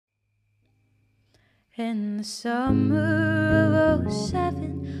In the summer of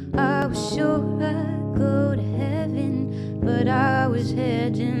 '07, I was sure I'd go to heaven, but I was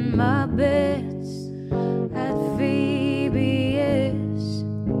hedging my bets at VBS.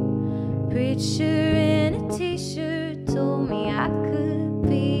 Preacher in a t-shirt told me I could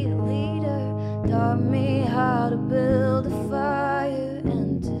be a leader, taught me how to build a fire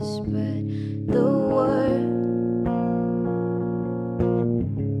and to spread the word.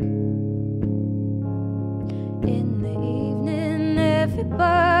 In the evening,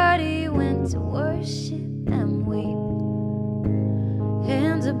 everybody went to worship and weep,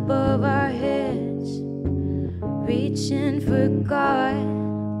 hands above our heads, reaching for God.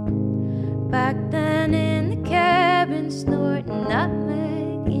 Back then in the cabin, snorting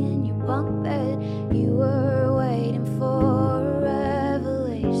nutmeg in your bunk bed, you were waiting for a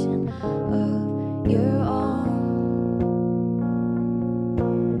revelation of your own.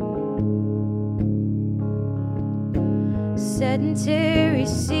 Sedentary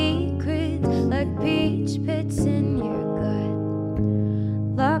secrets like peach pits in your gut,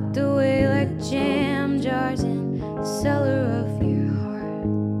 locked away like jam jars in the cellar of your heart,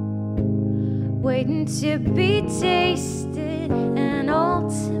 waiting to be tasted and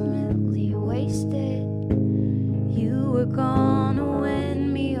ultimately wasted. You were gonna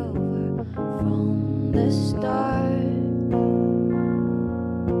win me over from the start.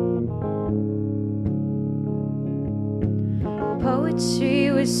 Poetry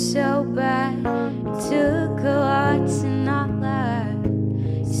was so bad, it took a lot to not laugh.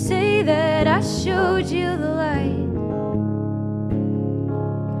 Say that I showed you the light.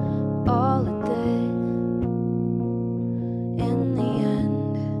 All it did in the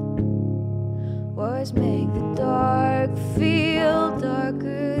end was make the dark feel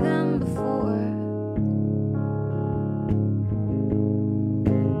darker than before.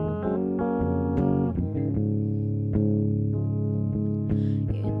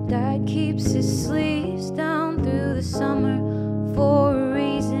 Dad keeps his sleeves down through the summer for a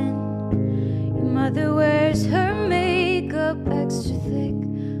reason. Your mother wears her makeup extra thick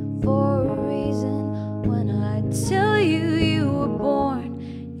for a reason. When I tell you you were born,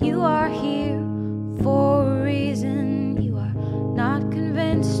 you are here for a reason. You are not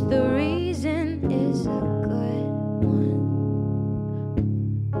convinced the reason is a good one.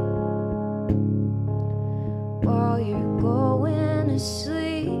 While you're going to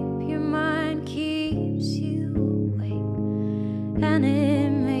sleep, your mind keeps you awake, and it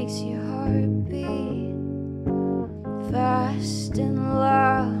makes your heart beat fast and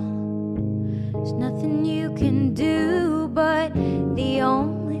loud. There's nothing you can do, but the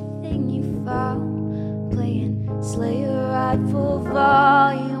only thing you found, playing Slayer at full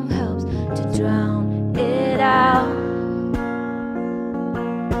volume, helps to drown it out.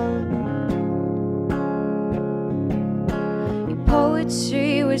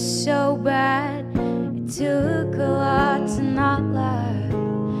 Poetry was so bad, it took a lot to not laugh.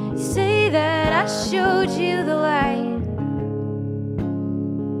 You say that I showed you the light.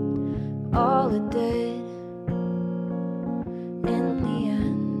 All it did in the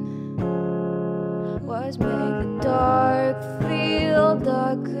end was make the dark feel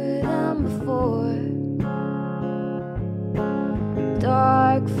darker than before.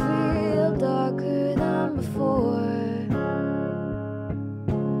 Dark